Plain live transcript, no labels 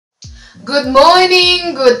Good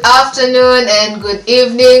morning, good afternoon, and good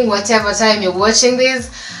evening, whatever time you're watching this.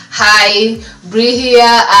 Hi, Bree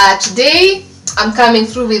here. Today I'm coming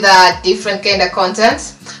through with a different kind of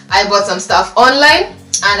content. I bought some stuff online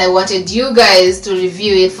and I wanted you guys to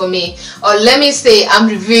review it for me, or let me say I'm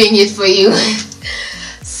reviewing it for you.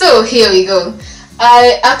 So here we go.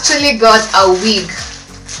 I actually got a wig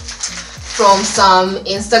from some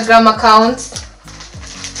Instagram accounts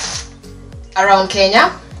around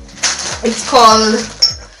Kenya. It's called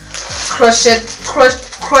crochet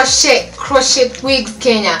wigs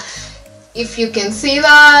Kenya. If you can see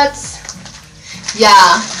that,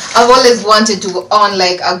 yeah, I've always wanted to own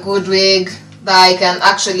like a good wig that I can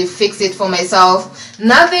actually fix it for myself.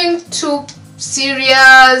 Nothing too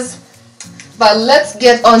serious, but let's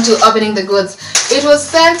get on to opening the goods. It was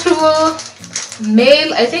sent through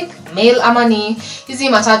mail, I think mail amani hizi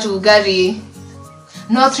matatu gari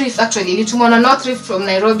North Rift. Actually ilitumwa na North Rift from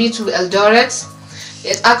Nairobi to Eldoret.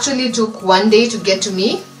 It actually took 1 day to get to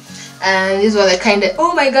me, and these were the kind of,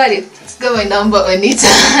 oh my god, it's got my number on it.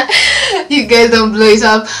 You guys don't blow it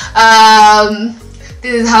up.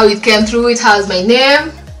 This is how it came through. It has my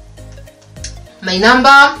name, my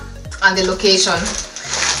number, and the location.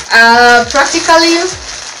 Practically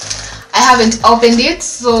I haven't opened it,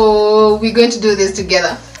 so we're going to do this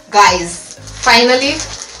together, guys. Finally,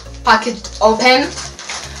 package open.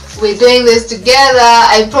 We're doing this together.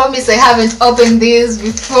 I promise I haven't opened this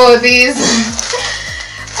before this.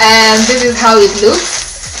 And this is how it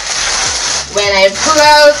looks. When I pull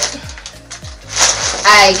out,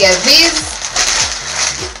 I get this.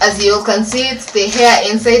 As you all can see, it's the hair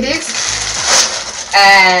inside it.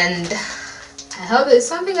 And I hope there's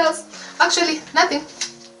something else. Actually, nothing.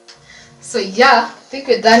 So yeah, I think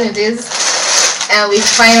we're done with this. And we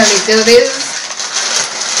finally do this.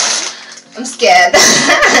 I'm scared.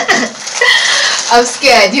 I'm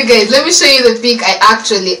scared. You guys, let me show you the pic I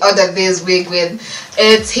actually ordered this wig with.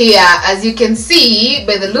 It's here. As you can see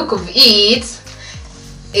by the look of it,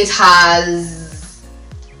 it has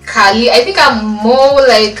curly. I think I'm more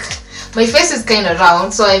like, my face is kind of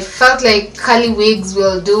round, so I felt like curly wigs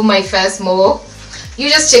will do my face more. You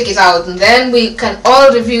just check it out and then we can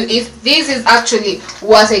all review if this is actually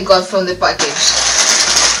what I got from the package.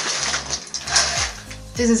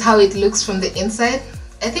 This is how it looks from the inside.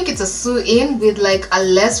 I think it's a sew-in with like a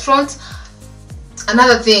lace front.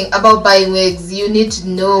 Another thing about buying wigs, you need to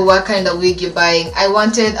know what kind of wig you're buying. I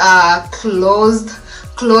wanted a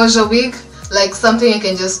closure wig, like something I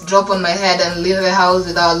can just drop on my head and leave the house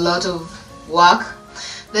without a lot of work.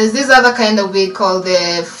 There's this other kind of wig called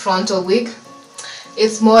the frontal wig.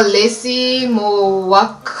 It's more lacy, more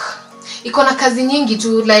work. Iko na kazi nyingi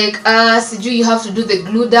tu, like sijui you have to do the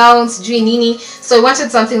glue down, sijui nini. So I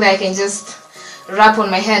wanted something that I can just wrap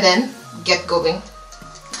on my head and get going.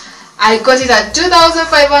 I got it at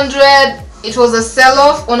 2,500. It was a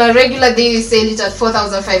sell-off. On a regular day they sell it at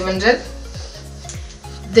 4,500.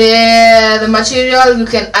 The material, you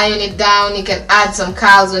can iron it down, you can add some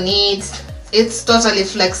curls on it. It's totally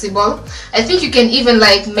flexible. I think you can even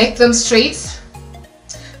like make them straight.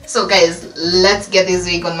 So guys, let's get this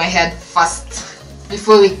wig on my head first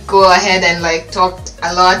before we go ahead and like talk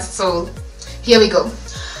a lot. So here we go.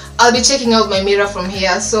 I'll be checking out my mirror from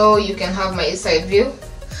here so you can have my side view.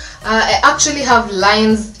 I actually have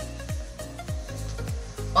lines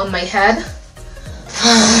on my head.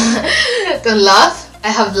 Don't laugh. I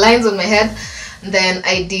have lines on my head. Then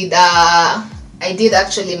I did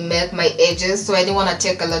actually make my edges, so I didn't want to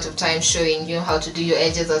take a lot of time showing you how to do your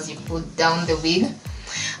edges as you put down the wig.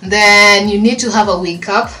 Then you need to have a wig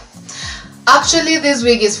cap. Actually this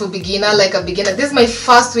wig is for beginner, like a beginner. This is my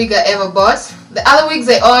first wig I ever bought. The other wigs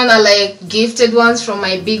I own are like gifted ones from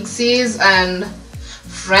my big sis and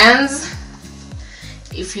friends.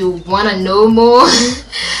 If you want to know more,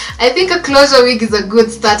 I think a closure wig is a good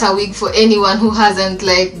starter wig for anyone who hasn't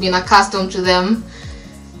like been accustomed to them.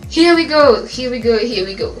 Here we go, here we go, here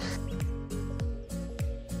we go.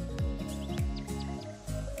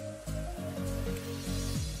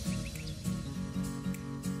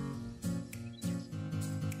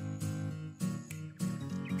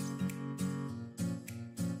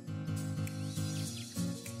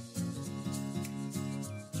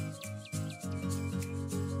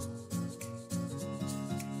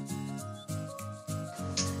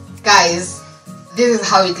 Guys, this is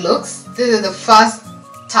how it looks. This is the first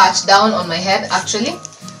touch down on my head actually.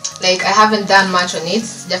 Like I haven't done much on it,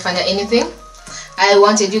 definitely anything. I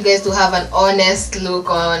wanted you guys to have an honest look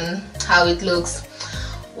on how it looks.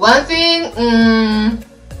 One thing,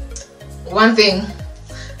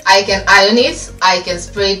 I can iron it, I can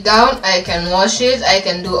spray it down, I can wash it, I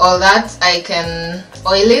can do all that, I can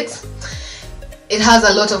oil it. It has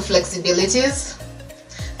a lot of flexibilities.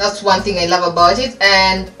 That's one thing I love about it.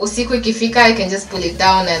 And usiku ikifika, I can just pull it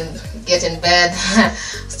down and get in bed.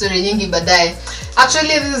 Story nyingi baadaye.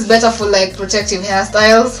 Actually, this is better for like protective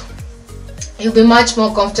hairstyles. You'll be much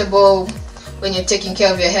more comfortable when you're taking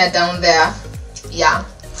care of your hair down there. Yeah.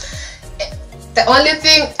 The only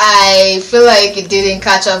thing I feel like it didn't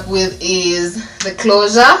catch up with is the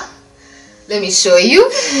closure. Let me show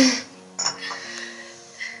you.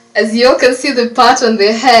 As you all can see the part on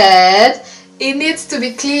the head, it needs to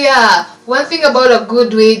be clear. One thing about a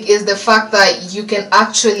good wig is the fact that you can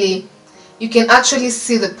actually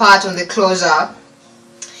see the part on the closure.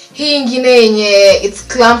 Hii ingine yenye it's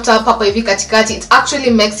clamped up hapa hivi katikati, it actually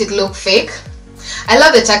makes it look fake. I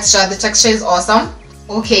love the texture. The texture is awesome.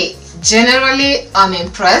 Okay, generally I'm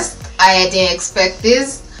impressed. I didn't expect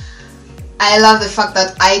this. I love the fact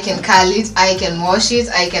that I can curl it, I can wash it,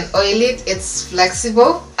 I can oil it. It's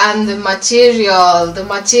flexible, and the material,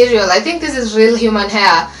 I think this is real human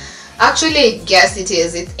hair. Actually, yes, it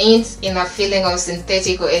is. It ain't in a feeling of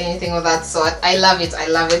synthetic or anything of that sort. I love it. I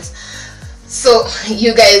love it. So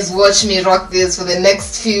you guys watch me rock this for the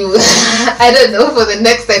next few I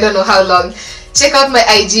don't know how long. Check out my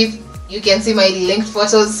IG. You can see my linked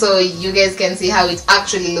photos so you guys can see how it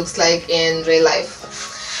actually looks like in real life.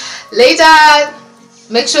 Later,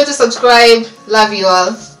 make sure to subscribe. Love you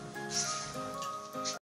all.